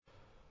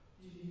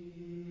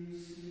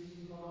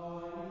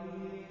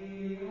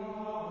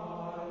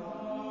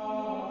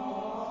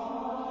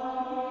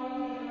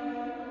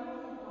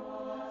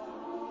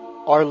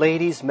Our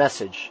Lady's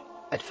Message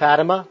at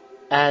Fatima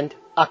and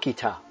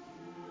Akita.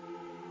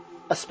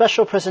 A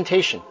special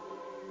presentation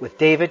with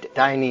David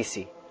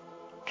Dionisi,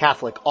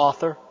 Catholic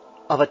author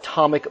of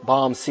Atomic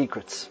Bomb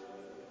Secrets.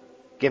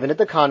 Given at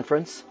the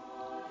conference,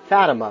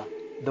 Fatima,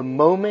 The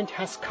Moment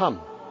Has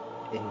Come,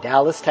 in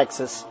Dallas,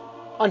 Texas,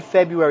 on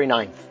February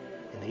 9th,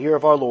 in the year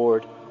of our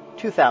Lord,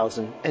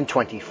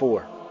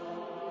 2024.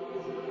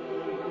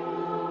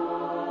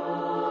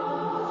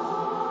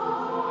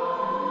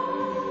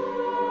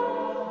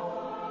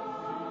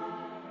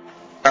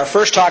 Our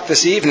first talk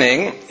this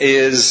evening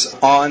is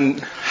on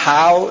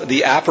how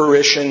the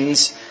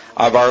apparitions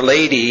of Our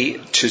Lady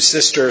to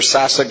Sister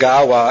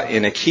Sasagawa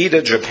in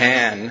Akita,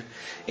 Japan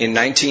in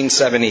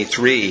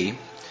 1973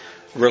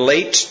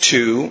 relate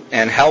to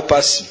and help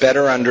us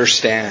better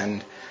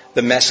understand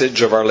the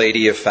message of Our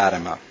Lady of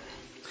Fatima.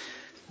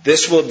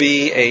 This will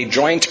be a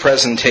joint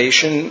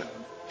presentation.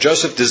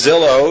 Joseph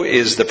DeZillo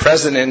is the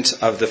president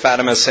of the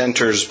Fatima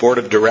Center's board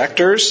of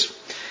directors,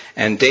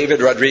 and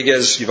David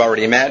Rodriguez, you've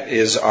already met,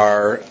 is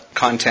our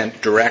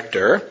content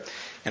director.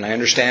 And I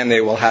understand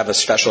they will have a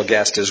special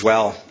guest as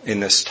well in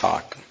this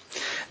talk.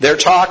 Their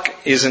talk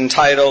is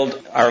entitled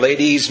Our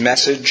Lady's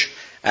Message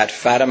at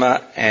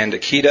Fatima and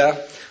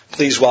Akita.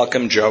 Please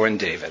welcome Joe and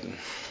David.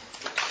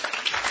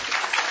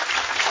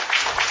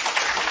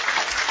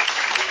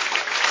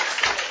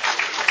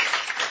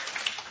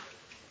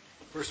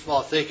 First of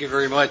all, thank you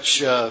very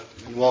much and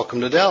welcome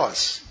to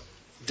Dallas.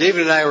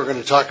 David and I were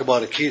going to talk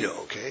about Akita,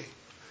 okay?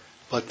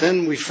 But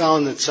then we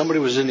found that somebody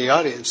was in the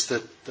audience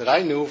that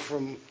I knew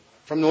from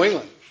New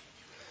England.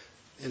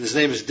 And his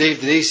name is Dave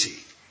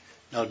Dionisi.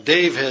 Now,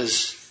 Dave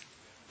has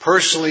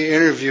personally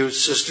interviewed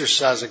Sister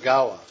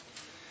Sasagawa.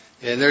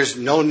 And there's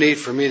no need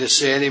for me to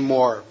say any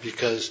more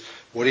because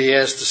what he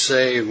has to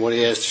say and what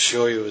he has to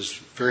show you is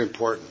very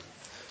important.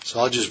 So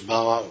I'll just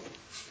bow out.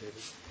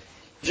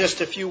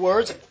 Just a few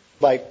words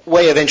by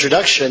way of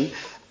introduction.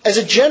 As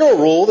a general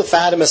rule, the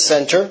Fatima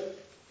Center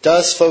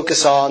does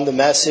focus on the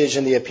message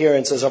and the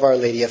appearances of Our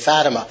Lady of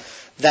Fatima.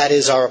 That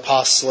is our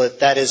apostolate.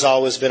 That has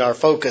always been our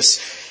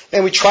focus.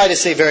 And we try to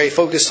stay very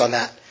focused on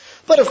that.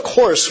 But of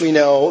course, we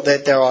know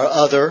that there are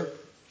other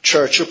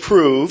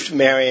church-approved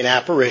Marian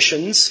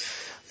apparitions.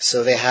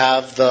 So they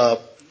have the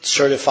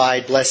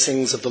certified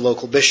blessings of the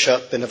local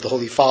bishop and of the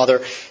Holy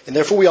Father. And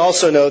therefore, we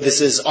also know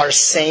this is our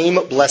same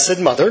Blessed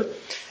Mother.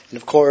 And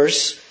of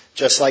course,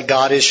 just like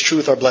God is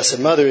truth, our Blessed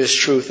Mother is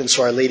truth. And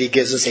so Our Lady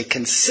gives us a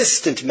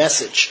consistent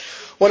message.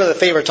 One of the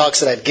favorite talks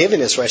that I've given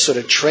is where I sort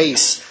of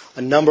trace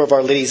a number of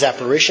Our Lady's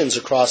apparitions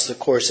across the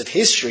course of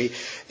history,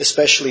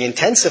 especially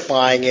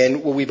intensifying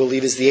in what we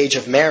believe is the Age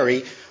of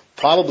Mary,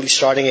 probably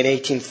starting in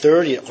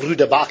 1830 at Rue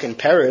de Bac in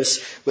Paris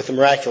with the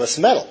miraculous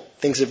medal.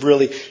 Things have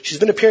really, she's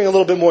been appearing a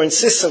little bit more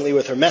insistently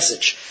with her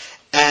message.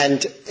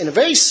 And in a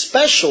very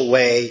special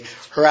way,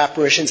 her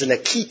apparitions in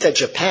Akita,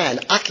 Japan,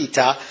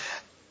 Akita,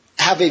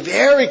 have a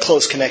very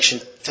close connection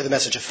to the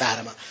message of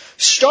Fatima,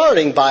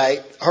 starting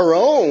by her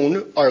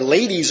own, Our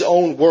Lady's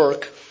own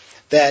work,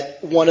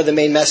 that one of the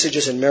main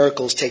messages and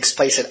miracles takes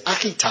place at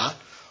Akita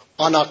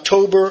on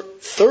October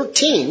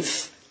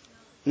 13th,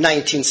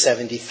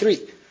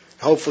 1973.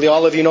 Hopefully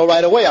all of you know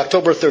right away,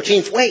 October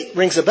 13th, wait,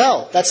 rings a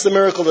bell. That's the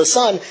miracle of the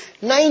sun,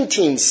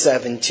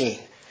 1917.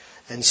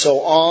 And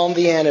so on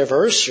the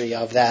anniversary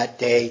of that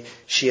day,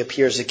 she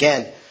appears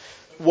again.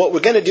 What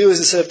we're going to do is,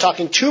 instead of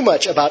talking too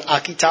much about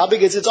Akita,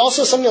 because it's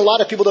also something a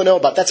lot of people don't know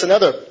about, that's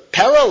another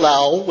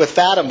parallel with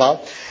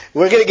Fatima.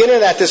 We're going to get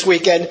into that this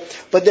weekend,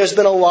 but there's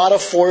been a lot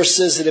of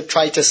forces that have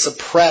tried to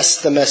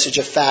suppress the message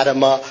of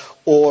Fatima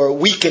or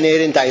weaken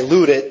it and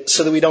dilute it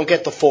so that we don't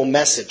get the full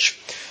message.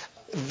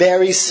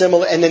 Very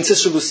similar, and then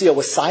Sister Lucia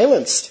was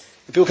silenced.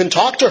 People can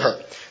talk to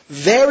her.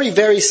 Very,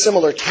 very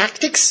similar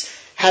tactics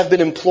have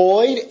been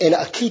employed in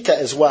Akita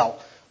as well,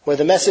 where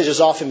the message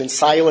has often been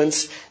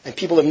silenced and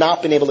people have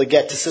not been able to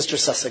get to Sister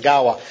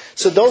Sasagawa.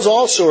 So those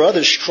also are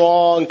other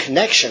strong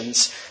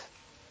connections.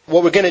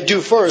 What we're going to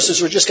do first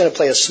is we're just going to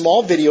play a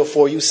small video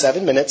for you,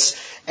 7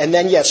 minutes, and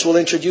then, yes, we'll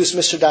introduce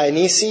Mr.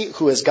 Dionisi,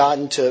 who has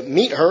gotten to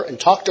meet her and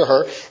talk to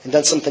her and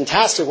done some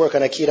fantastic work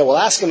on Akita. We'll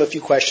ask him a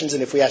few questions,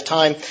 and if we have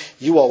time,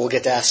 you all will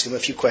get to ask him a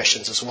few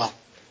questions as well.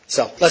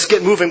 So let's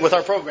get moving with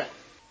our program.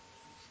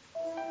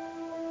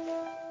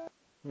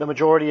 The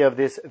majority of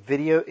this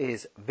video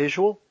is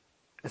visual,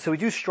 and so we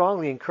do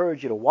strongly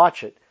encourage you to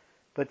watch it,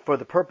 but for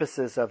the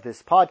purposes of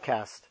this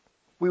podcast,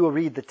 we will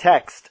read the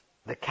text,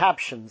 the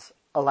captions,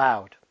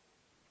 aloud.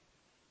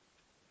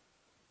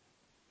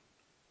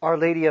 Our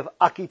Lady of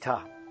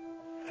Akita,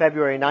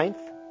 February 9th,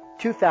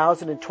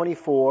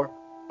 2024,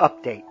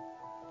 update.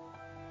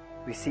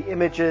 We see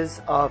images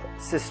of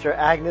Sister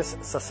Agnes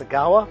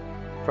Sasagawa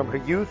from her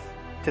youth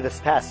to this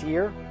past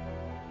year,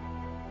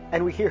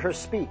 and we hear her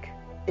speak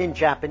in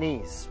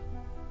Japanese.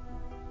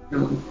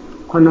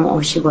 この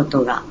お仕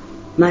事が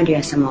マリ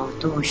ア様を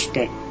通し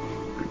て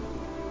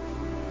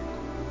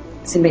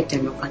すべて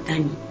の方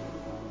に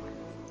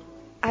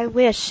I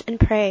wish and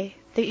pray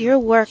that your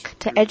work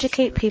to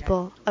educate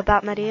people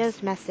about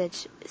Maria's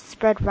message is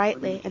spread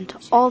rightly and to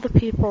all the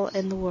people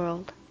in the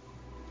world.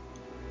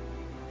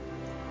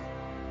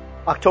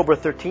 October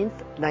 13th,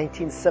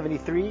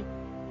 1973,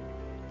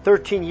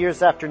 13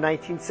 years after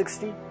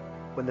 1960,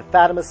 when the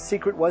Fatima's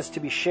secret was to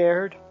be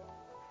shared,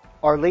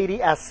 Our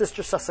Lady asked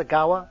Sister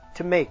Sasagawa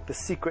to make the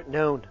secret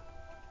known.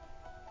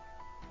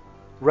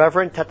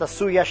 Reverend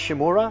Tatasuya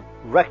Shimura,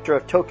 rector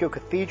of Tokyo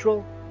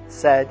Cathedral,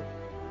 said,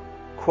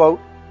 quote,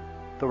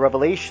 "The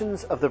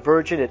revelations of the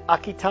Virgin at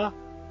Akita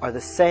are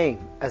the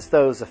same as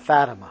those of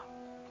Fatima."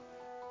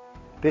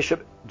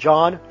 Bishop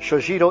John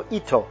Shojiro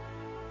Ito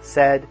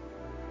said,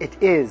 "It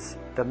is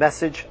the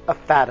message of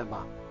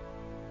Fatima."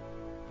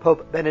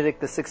 Pope Benedict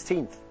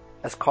XVI,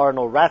 as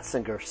Cardinal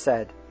Ratzinger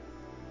said,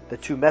 "The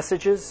two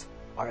messages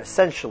are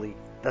essentially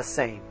the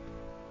same."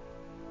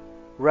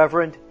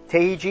 Reverend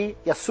Teiji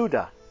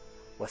Yasuda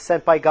was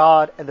sent by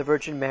God and the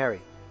Virgin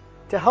Mary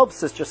to help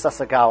Sister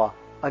Sasagawa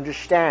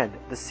understand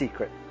the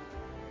secret.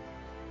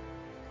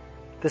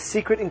 The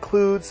secret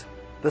includes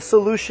the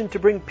solution to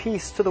bring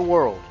peace to the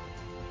world,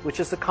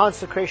 which is the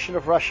consecration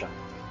of Russia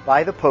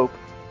by the Pope,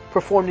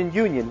 performed in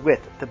union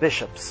with the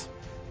bishops.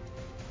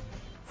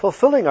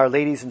 Fulfilling Our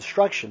Lady's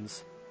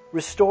instructions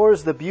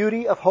restores the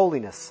beauty of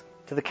holiness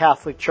to the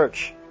Catholic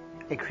Church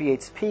and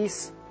creates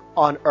peace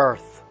on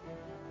earth.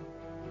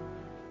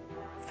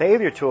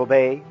 Failure to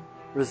obey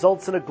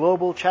results in a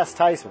global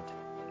chastisement,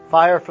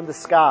 fire from the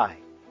sky,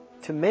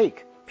 to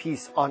make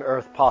peace on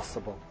earth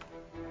possible.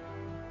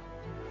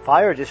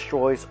 Fire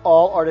destroys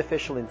all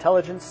artificial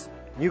intelligence,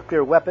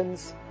 nuclear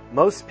weapons,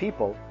 most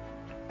people,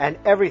 and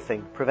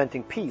everything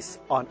preventing peace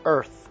on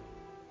earth.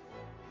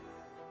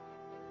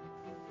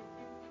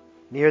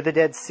 Near the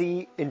Dead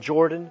Sea in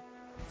Jordan,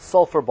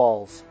 sulfur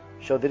balls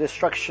show the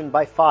destruction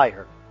by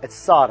fire at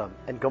Sodom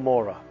and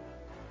Gomorrah.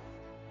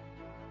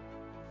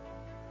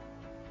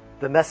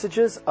 The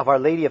messages of Our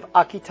Lady of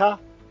Akita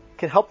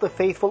can help the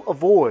faithful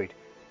avoid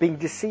being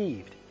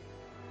deceived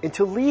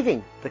into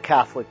leaving the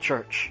Catholic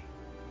Church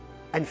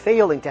and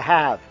failing to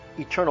have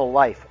eternal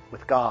life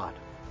with God.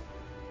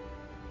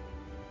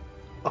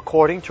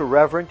 According to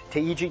Reverend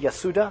Teiji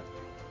Yasuda,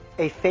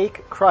 a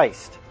fake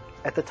Christ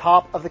at the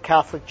top of the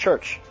Catholic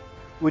Church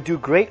would do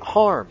great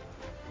harm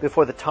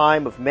before the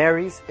time of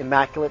Mary's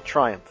Immaculate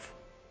Triumph.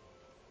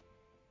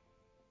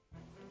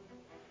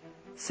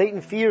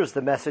 Satan fears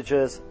the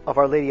messages of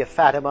Our Lady of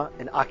Fatima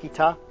and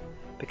Akita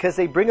because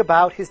they bring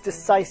about his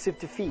decisive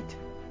defeat,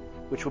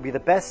 which will be the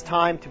best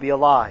time to be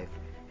alive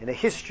in the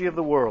history of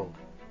the world,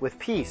 with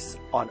peace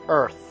on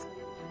earth.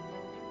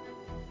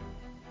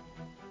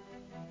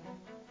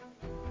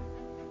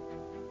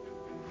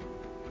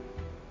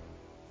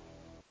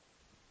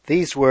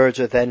 These words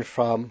are then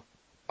from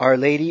Our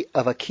Lady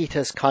of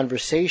Akita's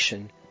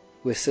conversation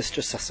with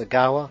Sister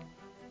Sasagawa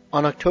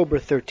on October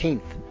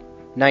 13th,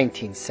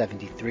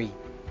 1973.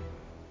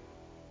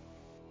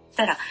 そし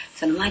たら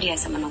そのマリア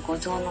様のご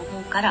像の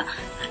方から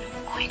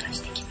声が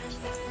してきまし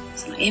た。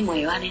その絵も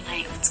言われな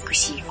い美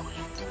しい声。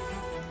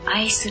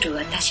愛する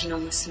私の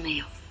娘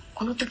よ。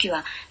この時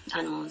は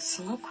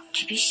すごく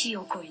厳しい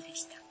お声で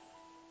した。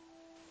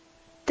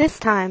This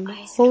time,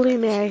 Holy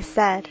Mary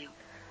said,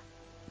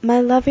 "My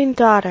loving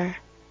daughter,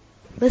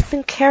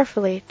 listen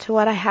carefully to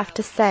what I have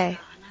to say,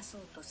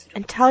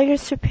 and tell your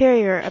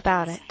superior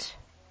about it.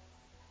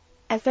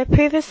 As I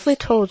previously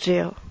told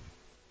you,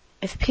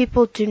 if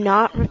people do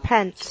not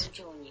repent,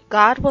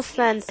 God will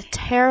send a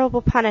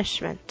terrible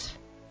punishment.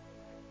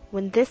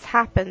 When this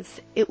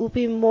happens, it will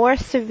be more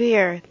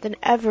severe than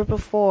ever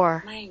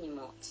before,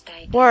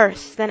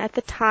 worse than at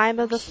the time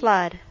of the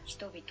flood.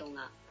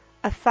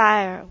 A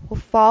fire will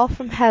fall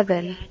from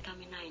heaven.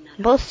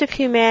 Most of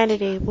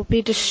humanity will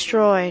be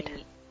destroyed.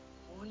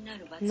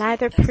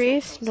 Neither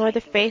priest nor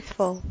the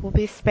faithful will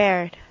be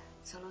spared.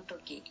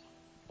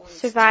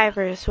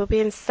 Survivors will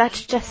be in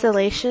such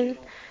desolation,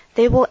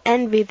 they will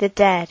envy the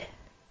dead.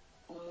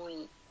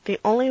 The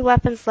only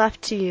weapons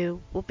left to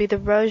you will be the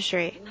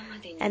rosary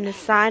and the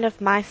sign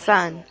of my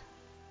Son.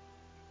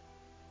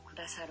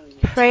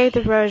 Pray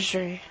the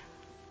rosary.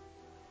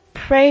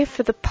 Pray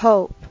for the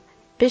Pope,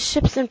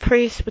 bishops and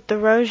priests with the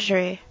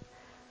rosary.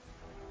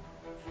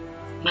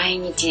 毎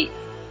日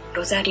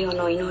ロザリオ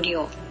の祈り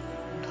を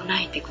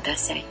唱えてくだ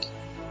さい。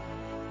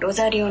ロ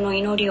ザリオの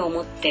祈りを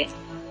もって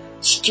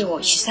司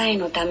教司祭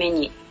のため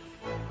に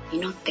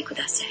祈ってく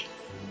ださい。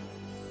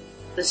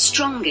The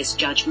strongest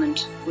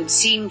judgment would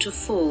seem to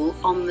fall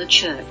on the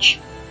church.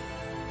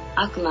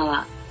 悪魔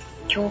は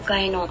教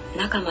会の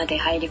中まで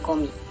入り込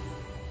み、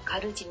カ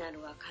ルジナ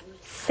ルは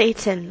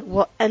Satan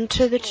will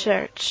enter the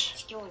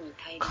church.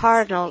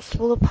 Cardinals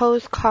will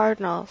oppose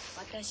cardinals.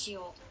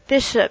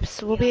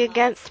 Bishops will be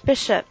against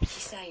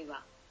bishops.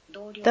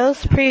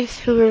 Those priests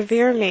who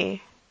revere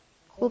me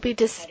will be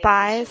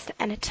despised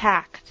and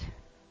attacked.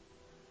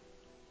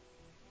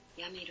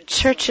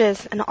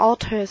 Churches and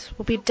altars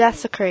will be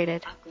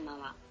desecrated.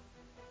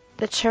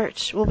 The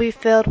church will be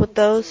filled with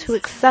those who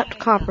accept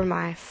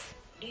compromise.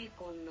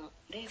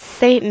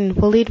 Satan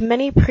will lead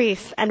many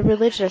priests and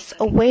religious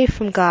away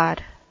from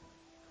God.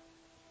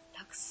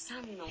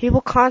 He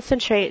will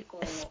concentrate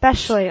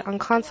especially on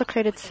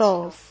consecrated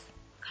souls.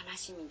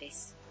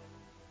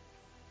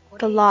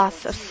 The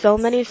loss of so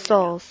many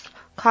souls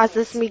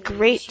causes me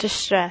great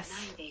distress.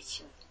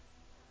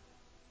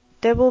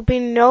 There will be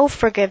no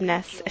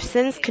forgiveness if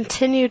sins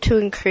continue to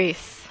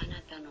increase.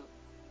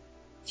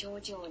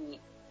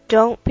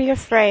 Don't be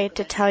afraid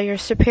to tell your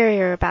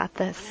superior about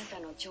this.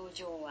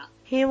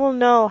 He will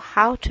know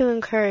how to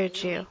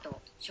encourage you,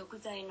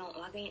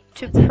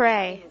 to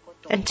pray,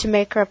 and to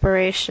make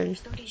reparation.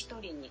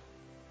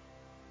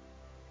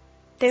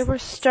 They were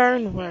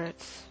stern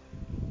words.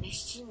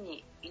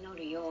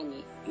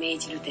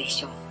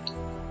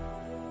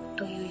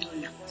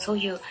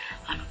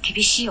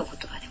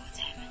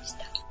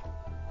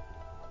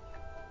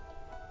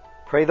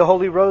 Pray the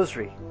Holy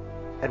Rosary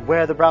and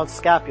wear the brown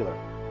scapular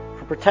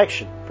for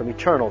protection from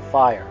eternal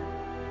fire.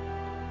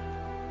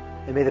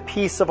 And may the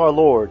peace of our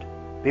Lord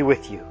be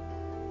with you.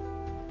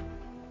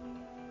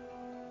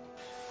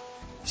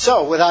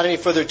 So, without any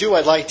further ado,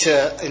 I'd like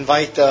to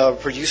invite the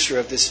producer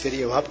of this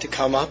video up to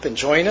come up and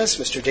join us,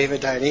 Mr.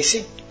 David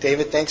Dionisi.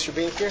 David, thanks for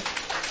being here. You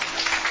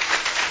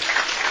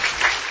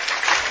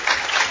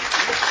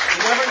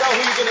never know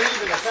who you're going to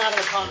meet in the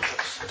Fatima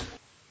conference.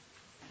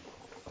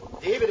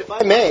 David, if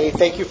I may,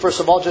 thank you first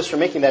of all just for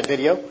making that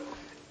video.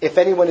 If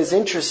anyone is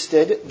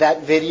interested,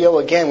 that video,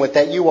 again, with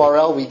that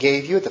URL we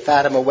gave you at the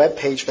Fatima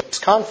webpage for this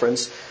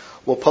conference,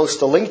 we'll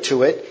post a link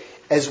to it,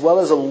 as well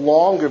as a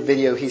longer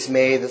video he's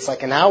made that's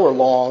like an hour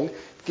long,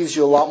 gives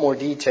you a lot more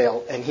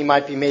detail, and he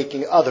might be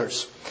making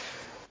others.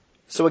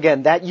 So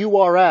again, that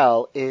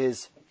URL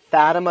is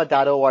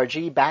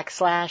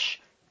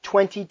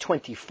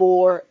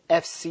fatima.org/2024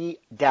 FC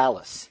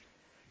Dallas.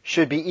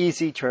 Should be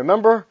easy to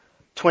remember.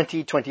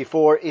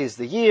 2024 is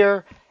the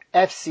year.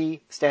 FC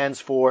stands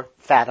for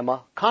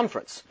Fatima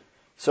Conference.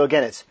 So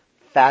again, it's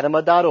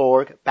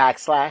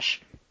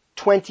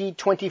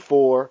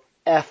fatima.org/2024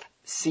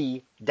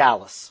 FC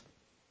Dallas.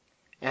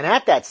 And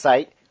at that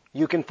site,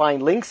 you can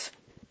find links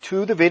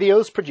to the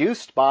videos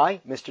produced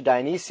by Mr.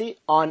 Dionisi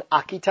on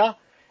Akita,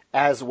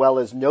 as well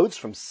as notes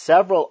from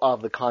several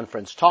of the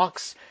conference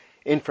talks,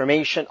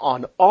 information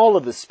on all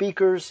of the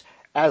speakers,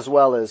 as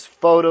well as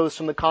photos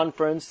from the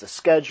conference, the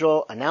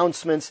schedule,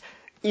 announcements,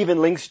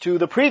 even links to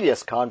the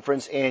previous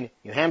conference in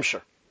New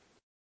Hampshire.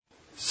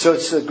 So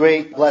it's a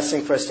great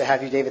blessing for us to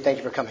have you, David. Thank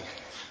you for coming.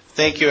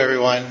 Thank you,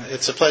 everyone.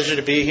 It's a pleasure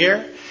to be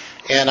here.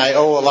 And I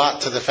owe a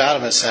lot to the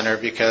Fatima Center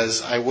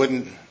because I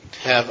wouldn't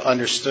have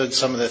understood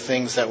some of the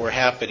things that were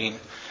happening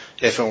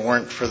if it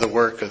weren't for the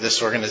work of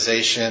this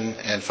organization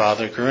and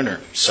Father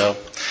Gruner. So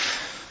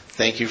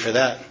thank you for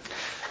that.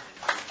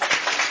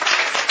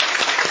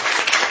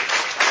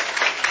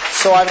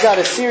 So I've got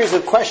a series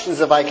of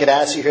questions, if I could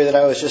ask you here, that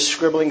I was just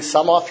scribbling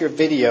some off your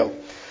video.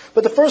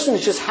 But the first one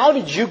is just, how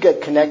did you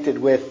get connected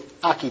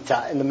with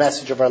Akita and the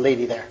message of Our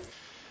Lady there?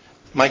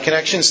 My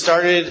connection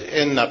started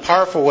in a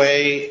powerful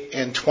way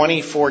in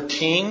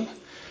 2014.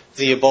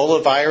 The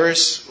Ebola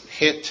virus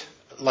hit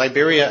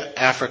Liberia,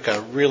 Africa,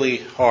 really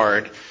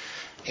hard,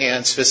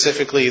 and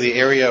specifically the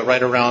area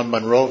right around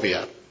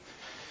Monrovia.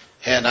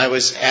 And I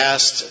was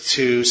asked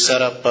to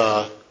set up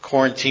a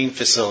quarantine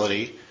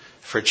facility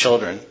for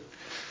children.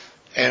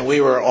 And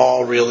we were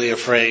all really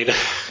afraid.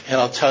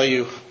 And I'll tell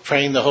you,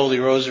 praying the Holy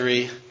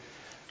Rosary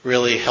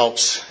really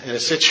helps in a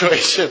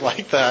situation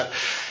like that.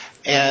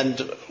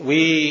 And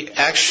we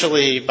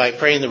actually, by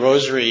praying the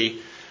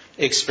Rosary,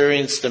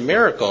 experienced a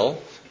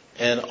miracle.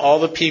 And all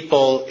the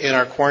people in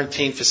our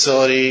quarantine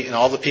facility and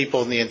all the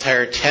people in the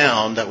entire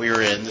town that we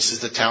were in, this is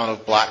the town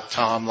of Black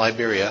Tom,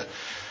 Liberia,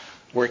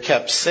 were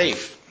kept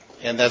safe.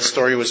 And that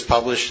story was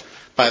published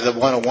by the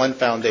 101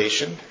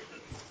 Foundation.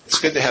 It's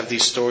good to have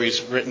these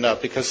stories written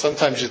up because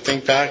sometimes you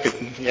think back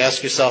and you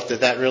ask yourself, did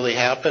that really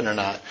happen or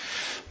not?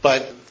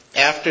 But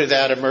after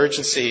that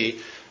emergency,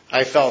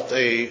 I felt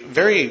a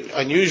very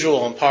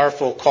unusual and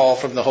powerful call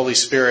from the Holy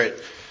Spirit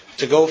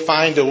to go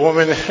find a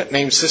woman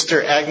named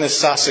Sister Agnes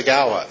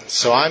Sasagawa.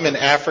 So I'm in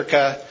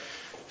Africa,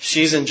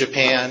 she's in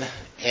Japan,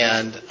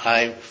 and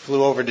I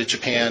flew over to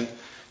Japan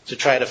to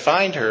try to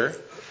find her.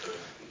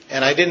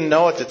 And I didn't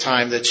know at the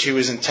time that she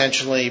was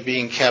intentionally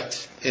being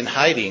kept in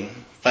hiding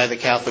by the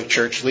Catholic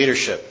Church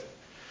leadership.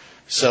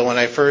 So when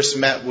I first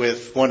met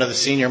with one of the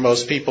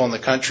senior-most people in the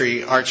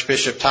country,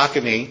 Archbishop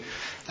Takami,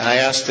 and I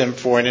asked him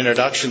for an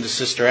introduction to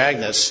Sister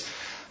Agnes,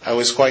 I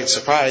was quite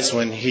surprised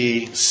when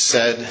he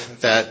said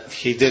that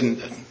he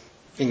didn't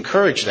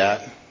encourage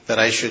that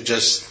I should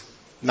just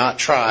not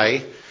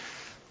try,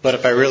 but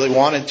if I really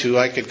wanted to,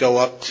 I could go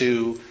up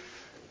to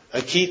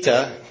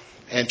Akita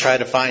and try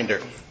to find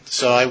her.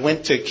 So I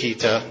went to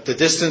Akita. The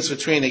distance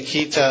between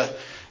Akita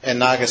and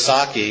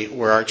Nagasaki,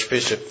 where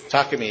Archbishop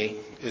Takami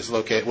was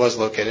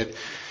located,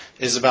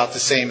 is about the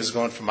same as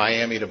going from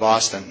Miami to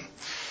Boston.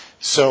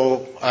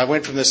 So I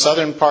went from the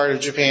southern part of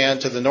Japan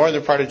to the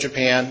northern part of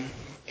Japan,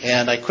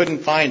 and I couldn't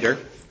find her.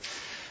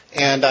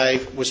 And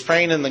I was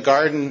praying in the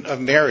Garden of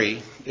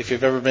Mary, if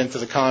you've ever been to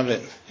the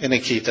convent in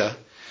Akita.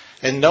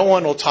 And no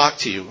one will talk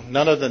to you.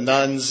 None of the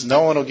nuns,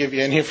 no one will give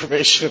you any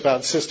information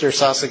about Sister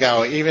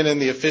Sasagawa. Even in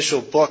the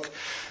official book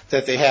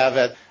that they have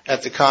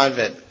at the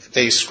convent,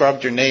 they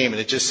scrubbed her name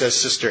and it just says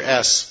Sister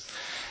S.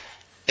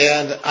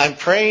 And I'm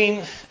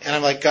praying and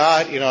I'm like,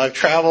 God, I've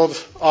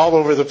traveled all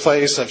over the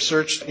place. I've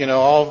searched,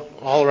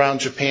 all around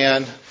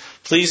Japan.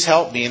 Please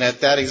help me. And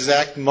at that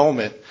exact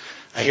moment,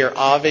 I hear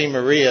Ave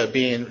Maria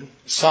being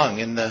sung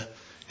in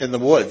the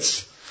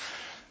woods.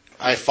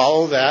 I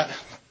follow that,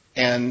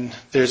 and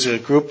there's a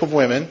group of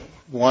women.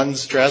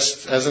 One's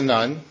dressed as a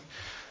nun,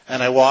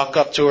 and I walk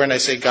up to her and I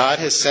say, God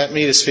has sent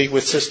me to speak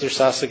with Sister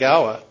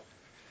Sasagawa.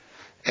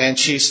 And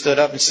she stood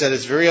up and said,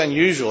 it's very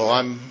unusual.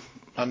 I'm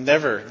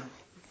never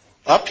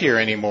up here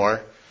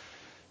anymore.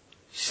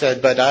 She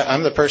said, but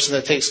I'm the person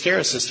that takes care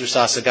of Sister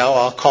Sasagawa.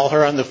 I'll call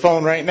her on the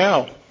phone right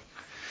now.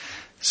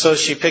 So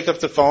she picked up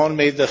the phone,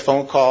 made the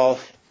phone call.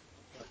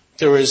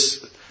 There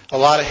was a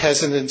lot of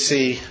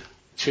hesitancy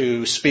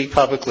to speak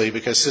publicly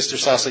because Sister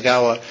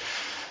Sasagawa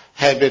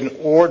had been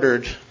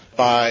ordered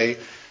by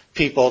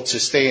people to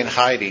stay in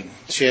hiding.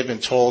 She had been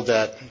told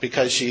that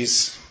because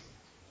she's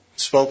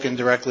spoken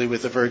directly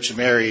with the Virgin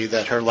Mary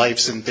that her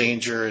life's in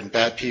danger and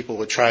bad people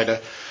would try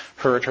to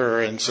hurt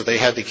her, and so they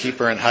had to keep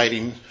her in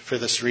hiding for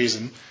this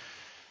reason.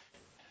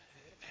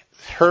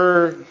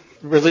 Her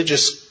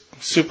religious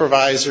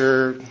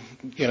supervisor,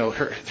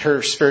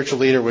 her spiritual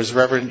leader was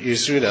Reverend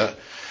Yasuda,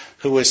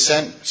 who was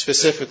sent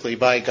specifically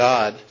by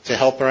God to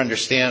help her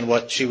understand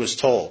what she was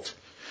told.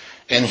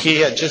 And he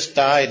had just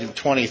died in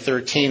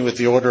 2013 with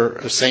the Order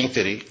of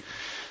Sanctity.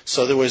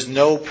 So there was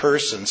no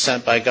person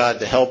sent by God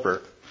to help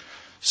her.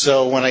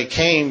 So when I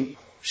came,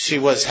 she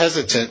was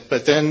hesitant,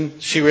 but then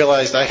she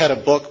realized I had a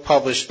book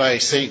published by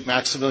St.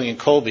 Maximilian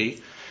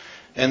Kolbe.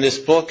 And this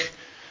book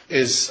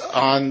is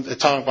on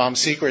atomic bomb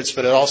secrets,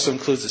 but it also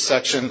includes a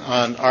section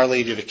on Our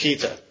Lady of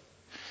Akita.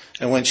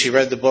 And when she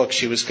read the book,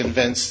 she was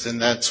convinced,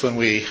 and that's when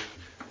we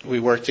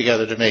worked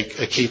together to make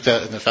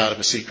Akita and the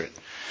Fatima Secret.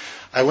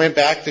 I went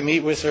back to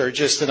meet with her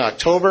just in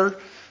October,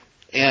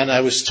 and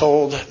I was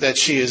told that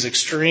she is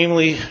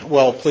extremely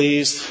well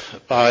pleased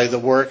by the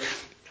work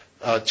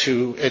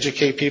to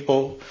educate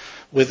people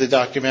with the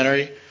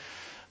documentary,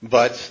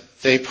 but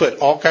they put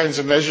all kinds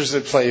of measures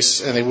in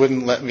place, and they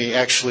wouldn't let me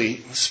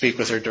actually speak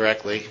with her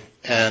directly.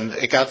 And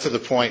it got to the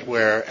point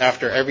where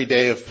after every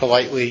day of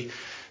politely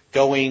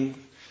going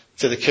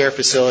to the care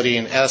facility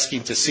and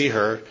asking to see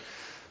her,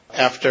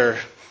 after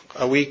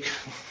a week,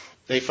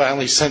 they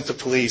finally sent the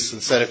police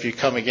and said, if you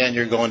come again,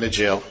 you're going to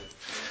jail.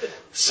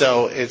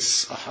 So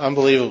it's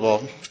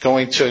unbelievable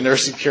going to a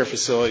nursing care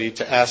facility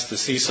to ask to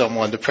see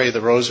someone, to pray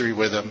the rosary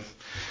with them,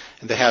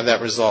 and to have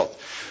that result.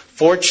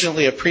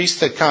 Fortunately, a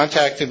priest had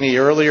contacted me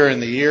earlier in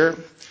the year.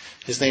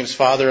 His name's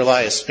Father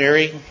Elias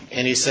Mary,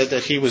 and he said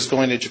that he was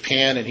going to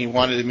Japan and he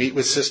wanted to meet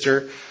with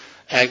Sister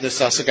Agnes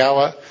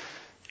Sasagawa.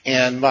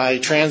 And my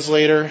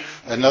translator,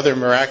 another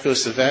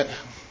miraculous event,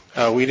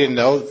 we didn't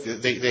know.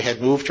 They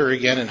had moved her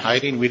again in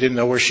hiding. We didn't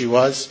know where she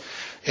was.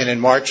 And in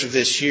March of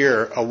this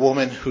year, a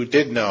woman who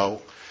did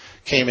know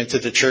came into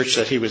the church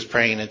that he was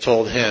praying and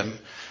told him.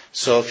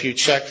 So if you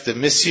check the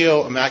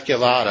Missio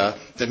Immaculata,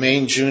 the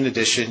main June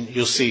edition,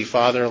 you'll see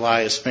Father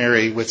Elias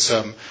Mary with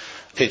some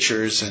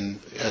pictures and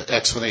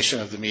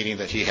explanation of the meeting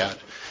that he had.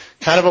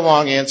 Kind of a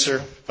long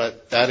answer,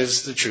 but that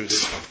is the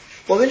truth.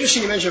 Well,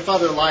 interesting you mentioned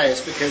Father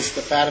Elias because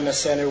the Fatima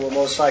Center will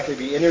most likely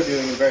be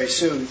interviewing him very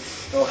soon.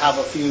 They'll have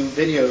a few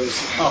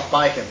videos up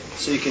by him,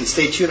 so you can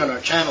stay tuned on our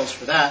channels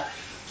for that.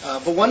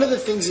 But one of the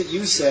things that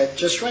you said,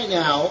 just right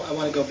now, I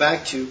want to go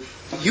back to,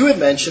 you had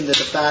mentioned that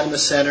the Fatima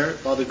Center,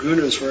 Father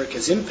Gruner's work,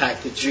 has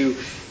impacted you.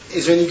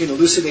 Is there anything you can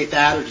elucidate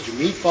that, or did you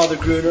meet Father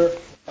Gruner?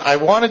 I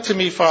wanted to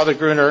meet Father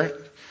Gruner.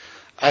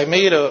 I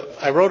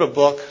wrote a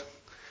book,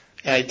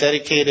 and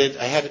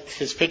I had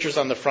his pictures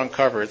on the front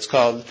cover. It's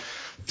called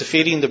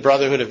Defeating the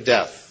Brotherhood of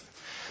Death.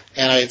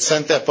 And I had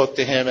sent that book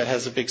to him. It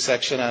has a big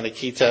section on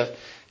Akita.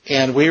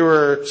 And we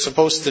were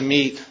supposed to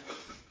meet,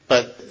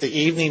 but the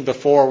evening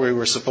before we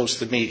were supposed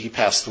to meet, he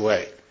passed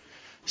away.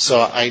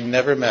 So I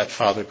never met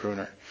Father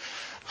Gruner.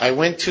 I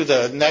went to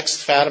the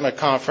next Fatima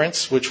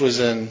conference, which was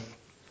in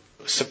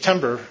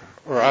September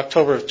or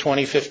October of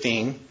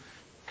 2015.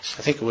 I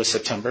think it was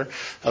September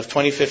of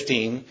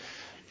 2015.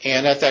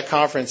 And at that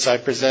conference, I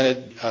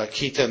presented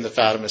Akita and the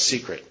Fatima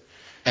Secret.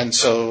 And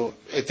so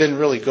it didn't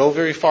really go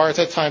very far at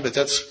that time, but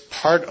that's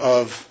part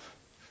of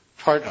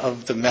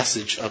the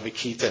message of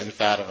Akita and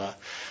Fatima.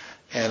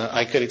 And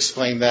I could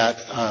explain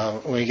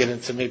that when we get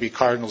into maybe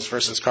cardinals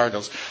versus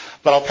cardinals.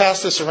 But I'll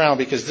pass this around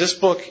because this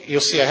book,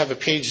 you'll see I have a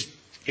page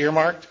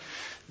earmarked.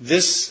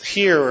 This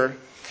here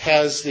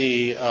has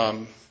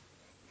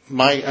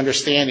my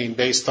understanding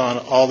based on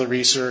all the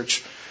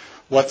research,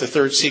 what the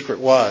third secret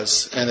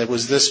was. And it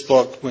was this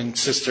book when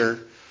Sister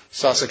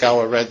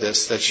Sasagawa read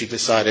this that she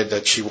decided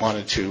that she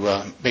wanted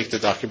to make the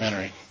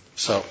documentary.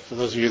 So for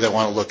those of you that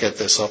want to look at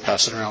this, I'll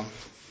pass it around.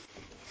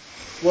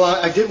 Well,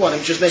 I did want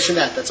to just mention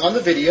that. That's on the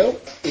video.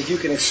 If you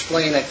can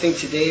explain, I think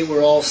today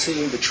we're all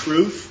seeing the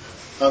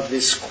truth of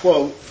this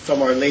quote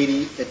from Our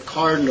Lady that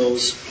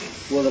cardinals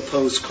will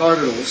oppose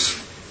cardinals.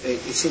 it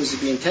seems to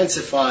be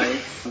intensifying.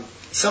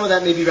 Some of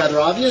that may be rather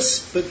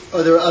obvious, but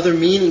are there other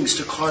meanings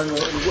to cardinal?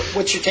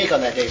 What's your take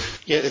on that,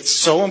 Dave? Yeah, it's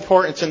so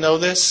important to know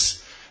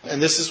this. And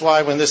this is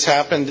why when this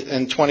happened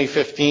in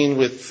 2015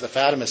 with the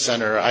Fatima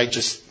Center, I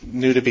just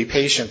knew to be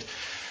patient.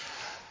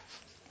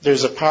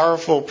 There's a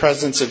powerful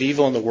presence of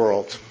evil in the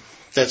world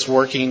that's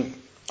working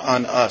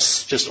on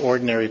us, just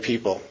ordinary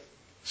people,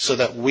 so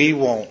that we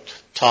won't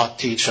talk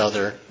to each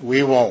other,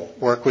 we won't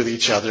work with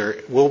each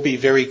other. We'll be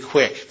very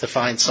quick to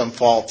find some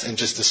fault and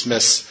just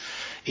dismiss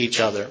each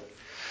other.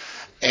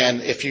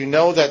 And if you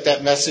know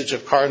that message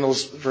of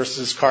cardinals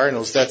versus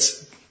cardinals,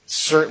 that's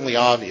certainly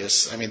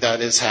obvious. I mean,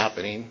 that is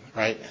happening,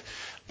 right?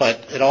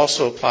 But it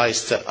also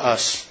applies to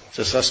us,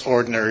 just us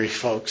ordinary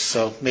folks.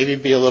 So maybe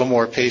be a little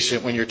more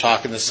patient when you're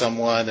talking to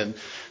someone, and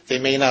they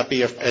may not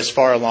be as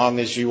far along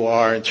as you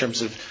are in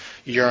terms of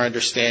your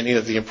understanding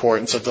of the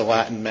importance of the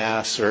Latin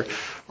Mass or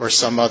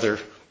some other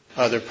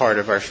part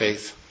of our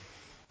faith.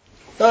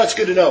 No, that's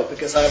good to know,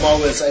 because I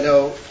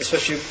know,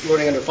 especially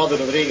learning under Father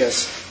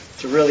Rodriguez,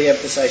 to really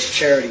emphasize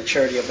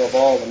charity above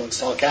all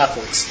amongst all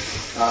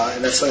Catholics.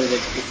 And that's something that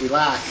if we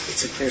lack,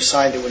 it's a clear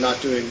sign that we're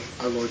not doing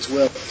our Lord's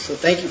will. So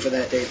thank you for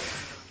that, Dave.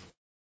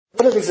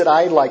 One of the things that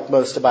I liked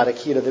most about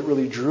Akita that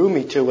really drew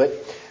me to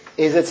it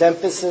is its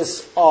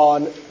emphasis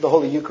on the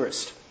Holy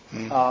Eucharist,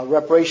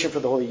 reparation for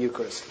the Holy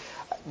Eucharist.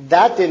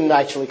 That didn't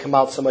actually come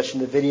out so much in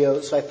the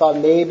video, so I thought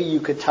maybe you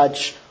could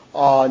touch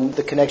on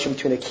the connection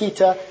between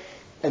Akita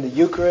and the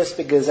Eucharist,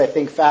 because I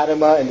think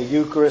Fatima and the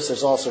Eucharist,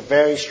 there's also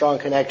very strong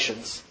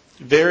connections.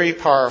 Very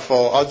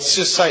powerful. I'll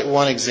just cite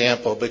one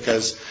example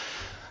because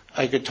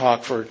I could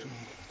talk for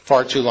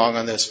far too long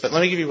on this, but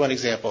let me give you one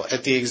example.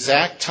 At the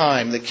exact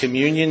time the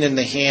communion in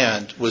the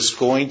hand was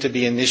going to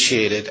be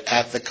initiated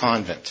at the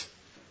convent,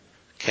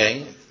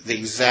 okay, the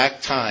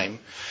exact time,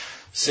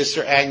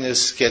 Sister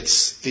Agnes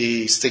gets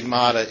the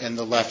stigmata in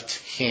the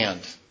left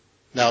hand.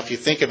 Now, if you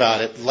think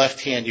about it,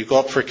 left hand, you go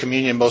up for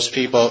communion, most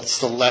people, it's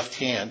the left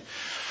hand.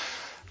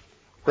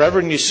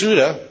 Reverend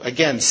Yasuda,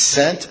 again,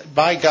 sent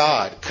by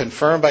God,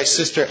 confirmed by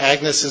Sister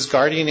Agnes'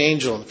 guardian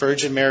angel,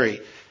 Virgin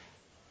Mary,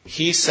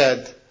 he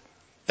said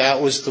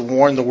that was to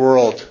warn the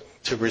world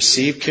to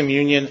receive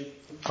communion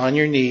on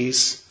your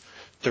knees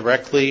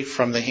directly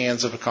from the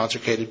hands of a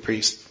consecrated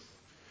priest.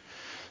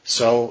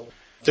 So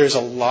there's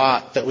a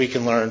lot that we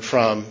can learn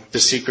from the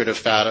secret of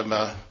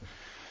Fatima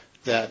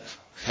that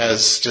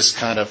has just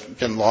kind of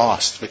been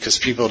lost because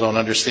people don't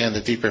understand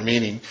the deeper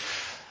meaning.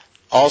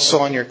 Also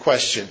on your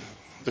question,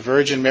 the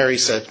Virgin Mary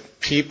said,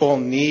 people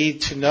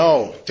need to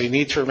know, they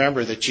need to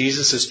remember that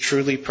Jesus is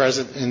truly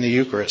present in the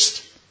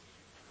Eucharist.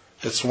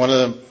 It's one of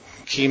the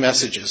key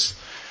messages.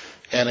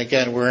 And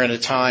again, we're in a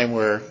time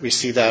where we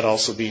see that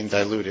also being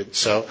diluted.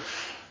 So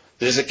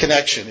there's a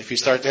connection. If you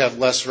start to have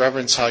less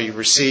reverence how you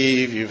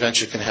receive, you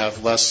eventually can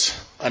have less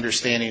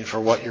understanding for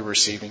what you're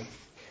receiving.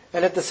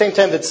 And at the same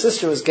time that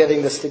Sister was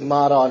getting the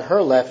stigmata on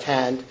her left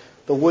hand,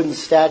 the wooden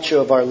statue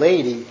of Our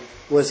Lady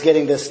was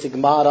getting the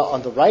stigmata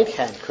on the right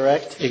hand,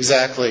 correct?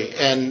 Exactly.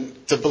 And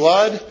the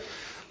blood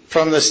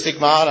from the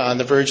stigmata on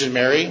the Virgin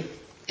Mary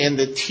and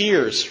the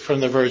tears from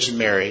the Virgin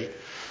Mary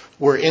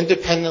were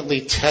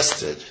independently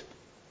tested.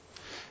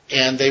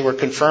 And they were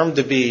confirmed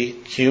to be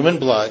human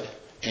blood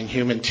and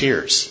human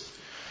tears.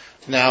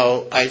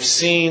 Now, I've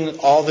seen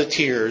all the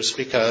tears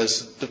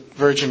because the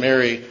Virgin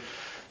Mary,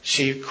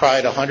 she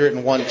cried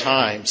 101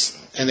 times.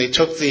 And they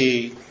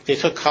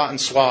took cotton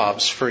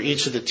swabs for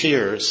each of the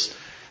tears,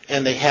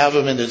 and they have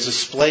them in a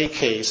display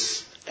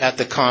case at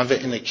the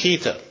convent in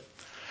Akita.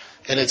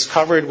 And it's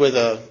covered with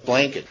a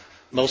blanket.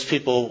 Most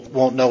people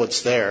won't know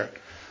it's there.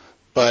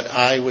 But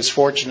I was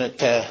fortunate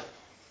to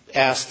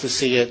ask to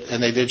see it,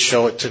 and they did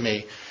show it to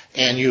me.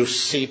 And you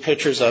see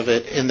pictures of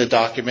it in the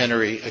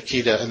documentary,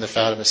 Akita and the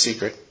Fatima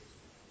Secret.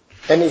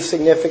 Any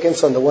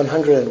significance on the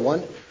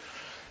 101?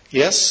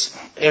 Yes.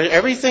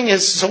 Everything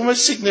has so much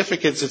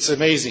significance, it's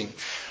amazing.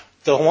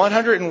 The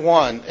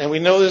 101, and we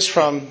know this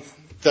from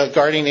the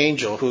guardian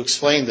angel who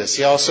explained this.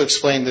 He also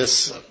explained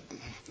this,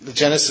 the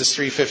Genesis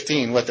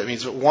 3:15, what that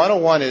means. But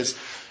 101 is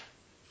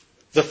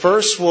the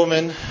first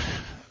one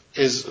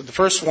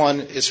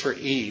is for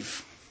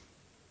Eve.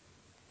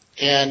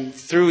 And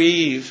through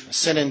Eve,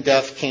 sin and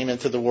death came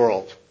into the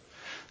world.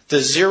 The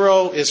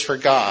 0 is for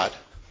God,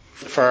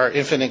 for our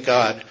infinite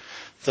God.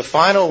 The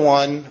final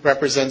one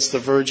represents the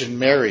Virgin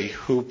Mary,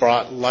 who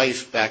brought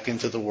life back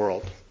into the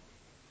world.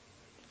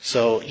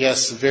 So,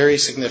 yes, very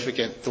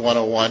significant, the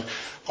 101.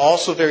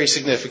 Also very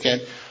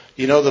significant,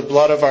 you know, the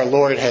blood of our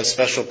Lord has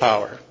special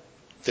power.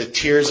 The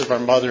tears of our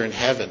Mother in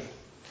heaven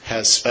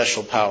has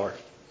special power.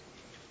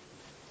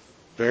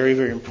 Very,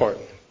 very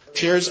important.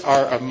 Tears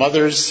are our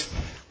mother's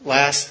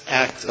last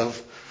act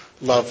of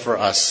love for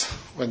us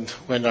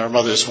when our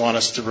mothers want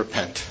us to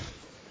repent.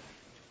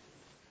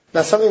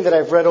 Now, something that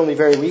I've read only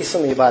very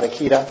recently about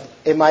Akita,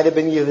 it might have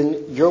been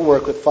even your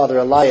work with Father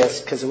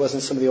Elias, because it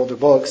wasn't some of the older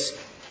books,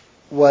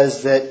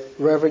 was that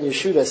Reverend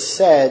Yasuda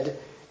said,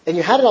 and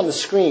you had it on the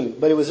screen,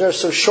 but it was there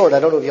so short, I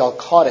don't know if y'all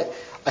caught it.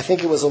 I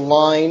think it was a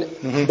line,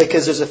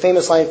 because there's a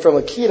famous line from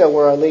Akita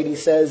where Our Lady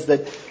says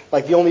that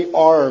Like the only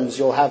arms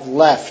you'll have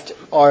left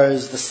are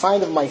as the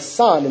sign of my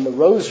son in the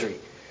rosary.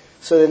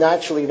 So then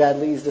naturally that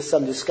leads to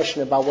some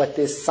discussion about what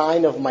this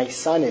sign of my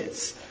son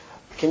is.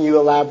 Can you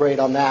elaborate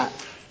on that?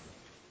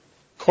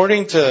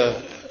 According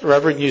to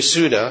Reverend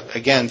Yasuda,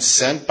 again,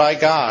 sent by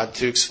God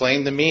to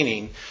explain the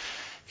meaning,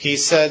 he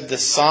said the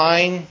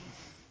sign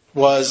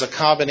was a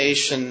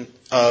combination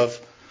of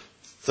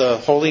the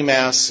Holy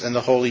Mass and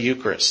the Holy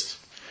Eucharist.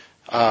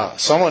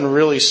 Someone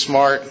really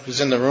smart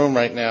who's in the room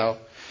right now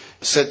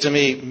said to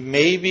me,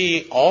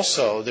 maybe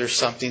also there's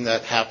something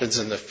that happens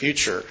in the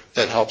future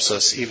that helps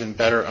us even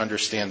better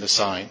understand the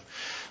sign.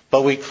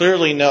 But we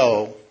clearly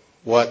know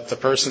what the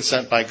person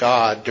sent by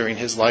God during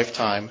his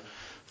lifetime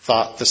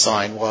thought the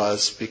sign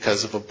was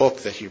because of a book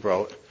that he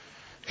wrote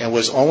and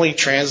was only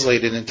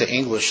translated into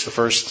English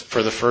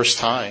for the first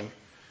time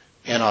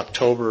in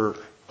October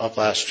of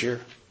last year.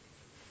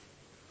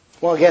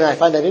 Well, again, I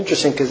find that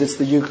interesting because it's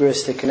the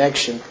Eucharistic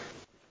connection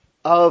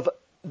of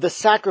the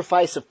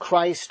sacrifice of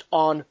Christ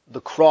on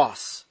the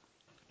cross,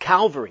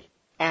 Calvary,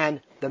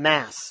 and the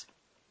Mass,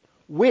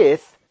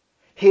 with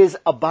his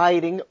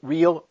abiding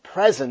real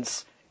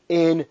presence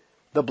in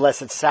the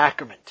Blessed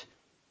Sacrament.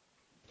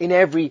 In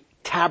every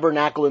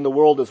tabernacle in the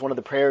world, as one of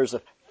the prayers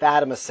of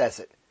Fatima says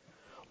it.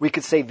 We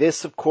could say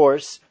this, of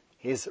course,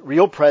 his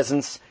real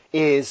presence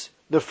is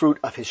the fruit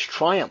of his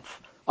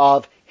triumph,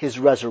 of his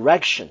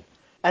resurrection,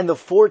 and the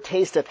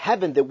foretaste of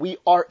heaven that we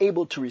are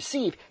able to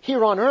receive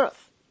here on earth.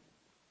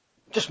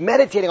 Just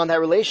meditating on that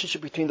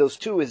relationship between those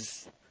two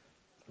is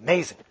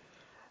amazing.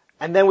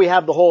 And then we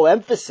have the whole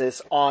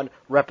emphasis on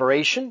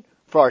reparation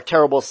for our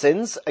terrible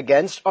sins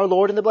against our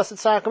Lord in the Blessed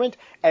Sacrament,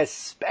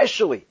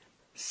 especially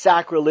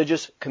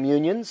sacrilegious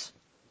communions,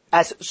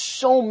 as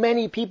so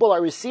many people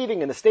are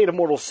receiving in a state of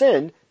mortal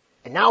sin,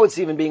 and now it's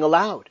even being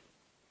allowed.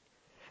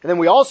 And then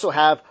we also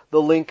have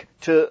the link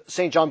to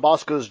St. John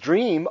Bosco's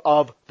dream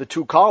of the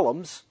two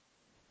columns.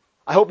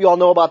 I hope you all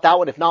know about that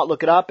one. If not,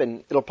 look it up,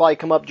 and it'll probably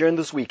come up during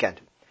this weekend.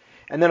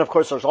 And then, of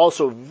course, there's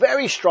also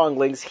very strong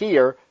links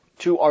here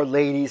to Our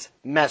Lady's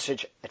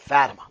message at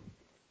Fatima.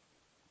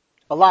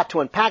 A lot to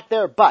unpack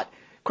there, but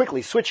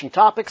quickly switching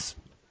topics.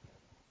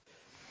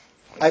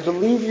 I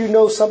believe you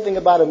know something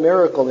about a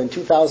miracle in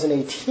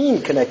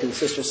 2018 connected with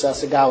Sister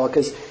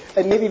Sasagawa,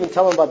 and maybe even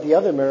tell them about the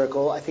other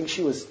miracle. I think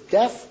she was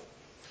deaf.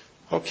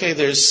 Okay,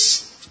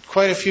 there's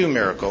quite a few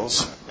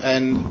miracles,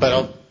 but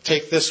I'll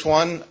take this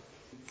one.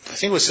 I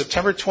think it was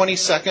September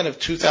 22nd of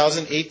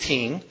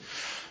 2018.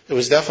 It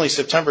was definitely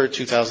September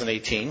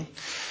 2018.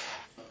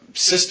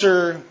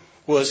 Sister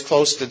was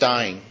close to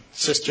dying.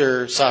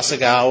 Sister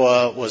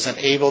Sasagawa was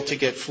unable to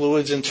get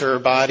fluids into her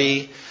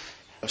body.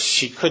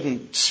 She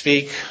couldn't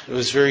speak. It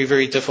was very,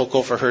 very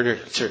difficult for her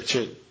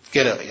to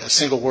get a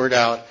single word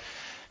out.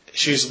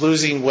 She was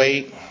losing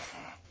weight.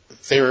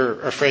 They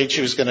were afraid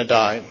she was going to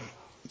die.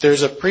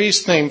 There's a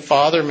priest named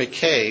Father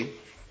McKay,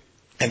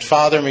 and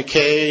Father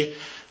McKay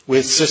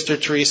with Sister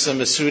Teresa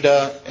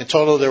Masuda, in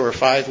total there were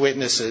 5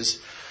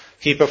 witnesses.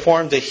 He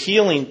performed a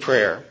healing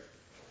prayer.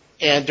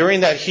 And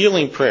during that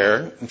healing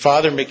prayer,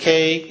 Father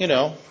McKay,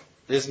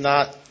 is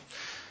not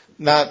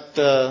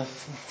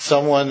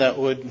someone that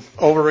would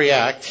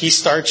overreact. He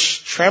starts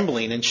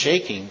trembling and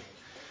shaking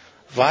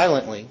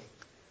violently.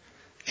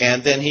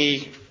 And then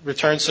he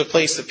returns to a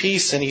place of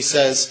peace and he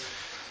says,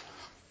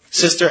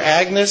 Sister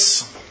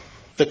Agnes,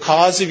 the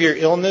cause of your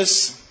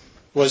illness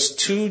was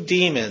 2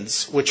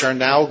 demons which are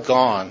now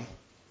gone.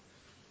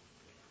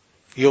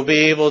 You'll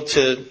be able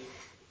to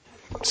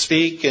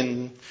speak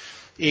and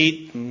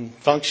eat and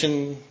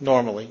function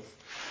normally.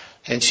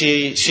 And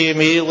she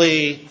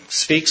immediately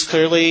speaks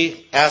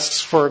clearly,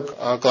 asks for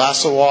a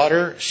glass of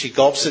water. She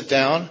gulps it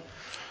down,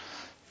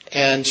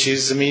 and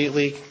she's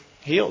immediately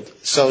healed.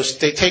 So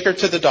they take her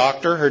to the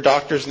doctor. Her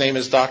doctor's name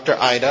is Dr.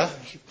 Ida.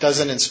 He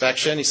does an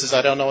inspection. He says,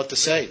 I don't know what to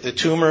say. The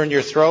tumor in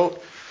your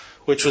throat,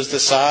 which was the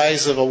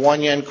size of a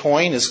 1-yen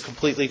coin, is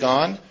completely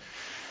gone.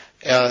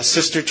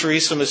 Sister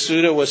Teresa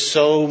Masuda was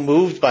so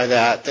moved by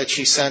that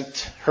she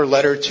sent her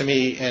letter to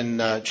me in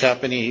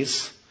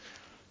Japanese,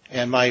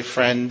 and my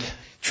friend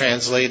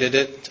translated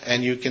it,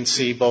 and you can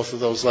see both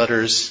of those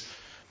letters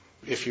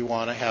if you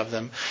want to have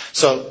them.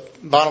 So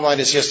bottom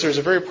line is, yes, there's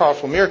a very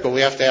powerful miracle.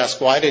 We have to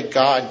ask, why did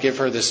God give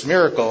her this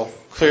miracle?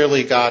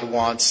 Clearly God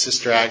wants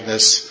Sister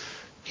Agnes,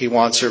 He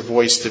wants her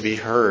voice to be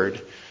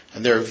heard.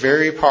 And there are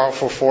very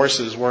powerful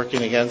forces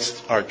working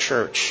against our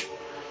church,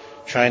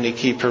 trying to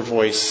keep her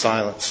voice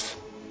silenced.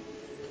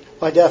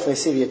 Well, I definitely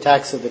see the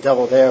attacks of the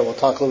devil there. We'll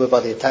talk a little bit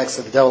about the attacks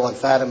of the devil on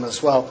Fatima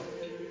as well.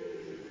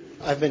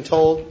 I've been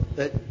told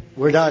that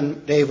we're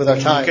done, Dave, with our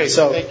time. Okay,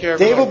 so thank you,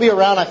 Dave will be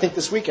around, I think,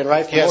 this weekend,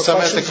 right? Yes,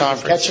 I'm at the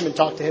conference. Catch him and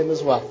talk to him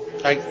as well.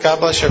 All right, God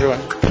bless everyone.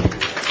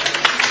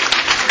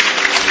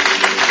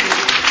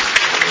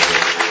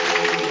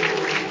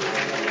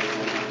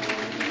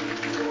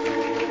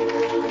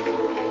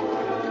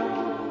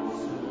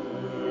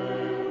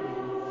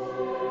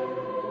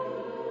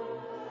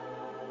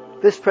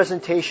 This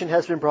presentation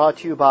has been brought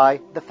to you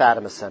by the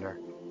Fatima Center.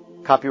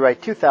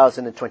 Copyright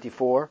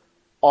 2024,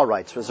 all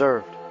rights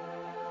reserved.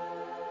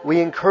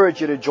 we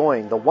encourage you to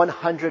join the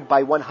 100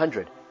 by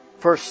 100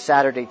 First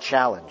Saturday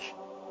Challenge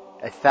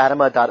at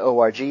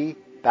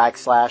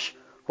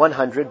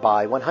fatima.org/100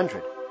 by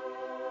 100.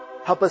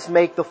 Help us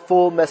make the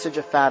full message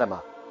of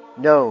Fatima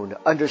known,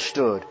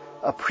 understood,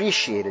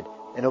 appreciated,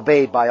 and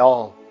obeyed by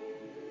all.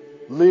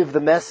 Live the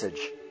message.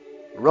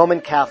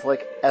 Roman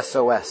Catholic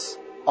SOS,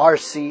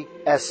 RC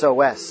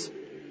SOS,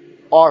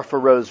 R for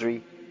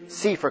Rosary,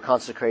 C for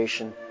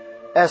Consecration,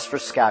 S for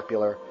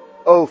Scapular,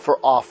 O for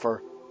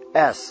Offer,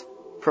 S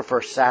for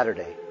First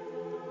Saturday.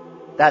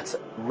 That's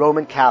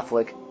Roman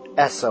Catholic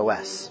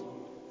SOS.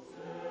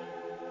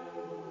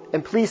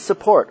 And please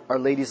support Our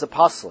Lady's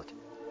Apostolate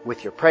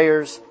with your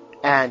prayers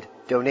and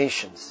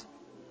donations.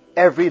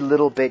 Every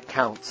little bit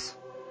counts.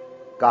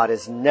 God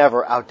is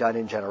never outdone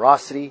in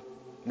generosity.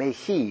 May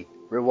He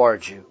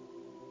reward you.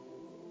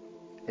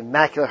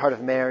 Immaculate Heart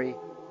of Mary,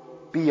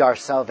 be our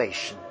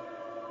salvation.